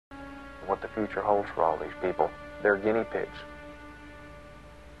what the future holds for all these people. They're guinea pigs.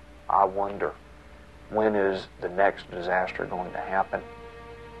 I wonder, when is the next disaster going to happen?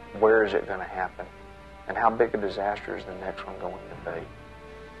 Where is it going to happen? And how big a disaster is the next one going to be?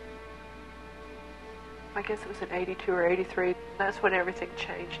 I guess it was in 82 or 83. That's when everything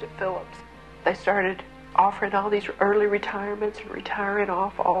changed at Phillips. They started offering all these early retirements and retiring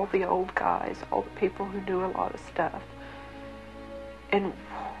off all the old guys, all the people who knew a lot of stuff. And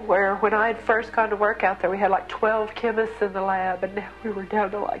when I had first gone to work out there, we had like 12 chemists in the lab, and now we were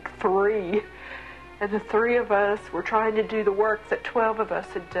down to like 3. And the 3 of us were trying to do the work that 12 of us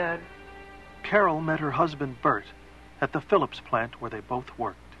had done. Carol met her husband, Bert, at the Phillips plant where they both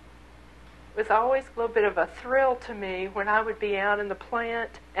worked. It was always a little bit of a thrill to me when I would be out in the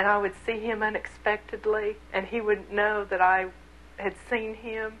plant and I would see him unexpectedly, and he would know that I had seen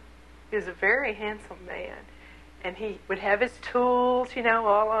him. He was a very handsome man, and he would have his tools,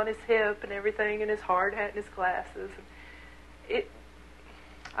 all on his hip and everything, and his hard hat and his glasses.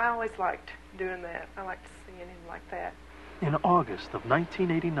 I always liked doing that. I liked seeing him like that. In August of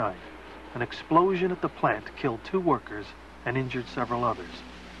 1989, an explosion at the plant killed 2 workers and injured several others.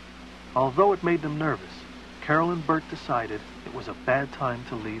 Although it made them nervous, Carol and Bert decided it was a bad time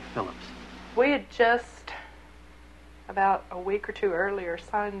to leave Phillips. We had just, about a week or 2 earlier,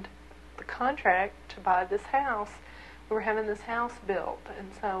 signed the contract to buy this house. We were having this house built,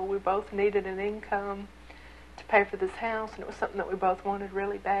 and so we both needed an income to pay for this house, and it was something that we both wanted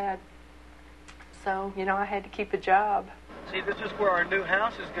really bad. So, I had to keep a job. See, this is where our new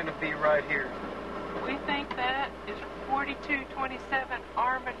house is going to be, right here. We think that is 4227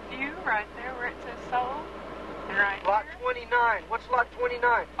 Armand View, right there where it says sold. And right Lot here. 29. What's lot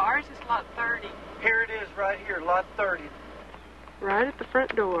 29? Ours is lot 30. Here it is, right here, lot 30. Right at the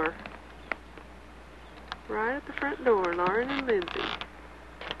front door. Right at the front door, Lauren and Lindsay.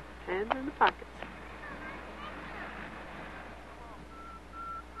 Hands in the pockets.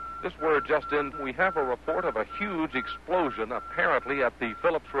 This word just in, we have a report of a huge explosion apparently at the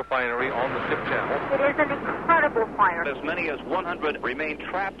Phillips refinery on the ship channel. It is an incredible fire. As many as 100 remain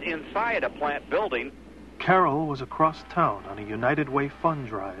trapped inside a plant building. Carol was across town on a United Way fund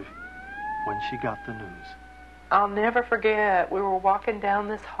drive when she got the news. I'll never forget, we were walking down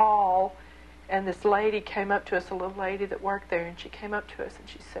this hall, and this lady came up to us, a little lady that worked there, and she came up to us and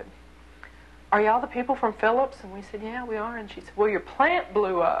she said, "Are y'all the people from Phillips?" And we said, "Yeah, we are." And she said, "Well, your plant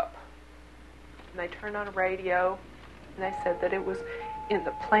blew up." And they turned on a radio, and they said that it was in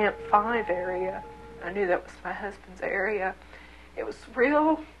the Plant 5 area. I knew that was my husband's area. It was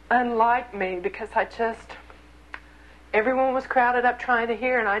real unlike me because everyone was crowded up trying to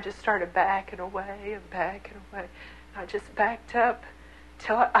hear, and I just started backing away and backing away. I just backed up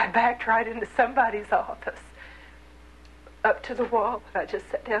till I backed right into somebody's office, up to the wall, and I just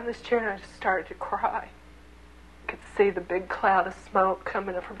sat down in this chair and I just started to cry. I could see the big cloud of smoke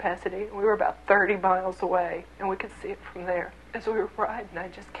coming up from Pasadena. We were about 30 miles away, and we could see it from there. As we were riding, I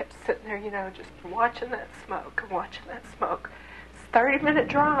just kept sitting there, just watching that smoke and watching that smoke. It's a 30-minute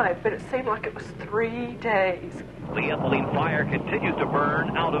drive, but it seemed like it was 3 days. The ethylene fire continues to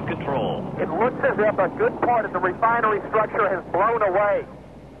burn out of control. It looks as if a good part of the refinery structure has blown away.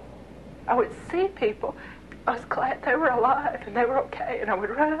 I would see people. I was glad they were alive and they were okay, and I would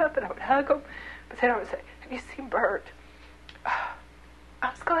run up and I would hug them. But then I would say, "Have you seen Bert?" I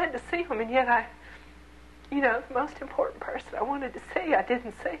was glad to see him, and yet the most important person I wanted to see, I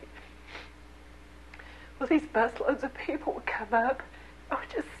didn't see. Well, these busloads of people would come up. I would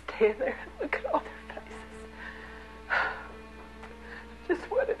just stand there and look at all their faces. I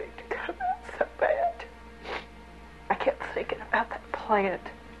just wanted it to come out so bad. I kept thinking about that plant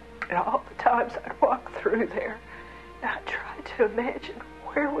and all the times I'd walk through there. And I tried to imagine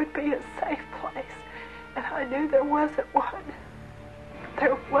where would be a safe place. And I knew there wasn't one.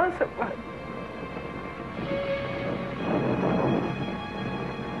 There wasn't one.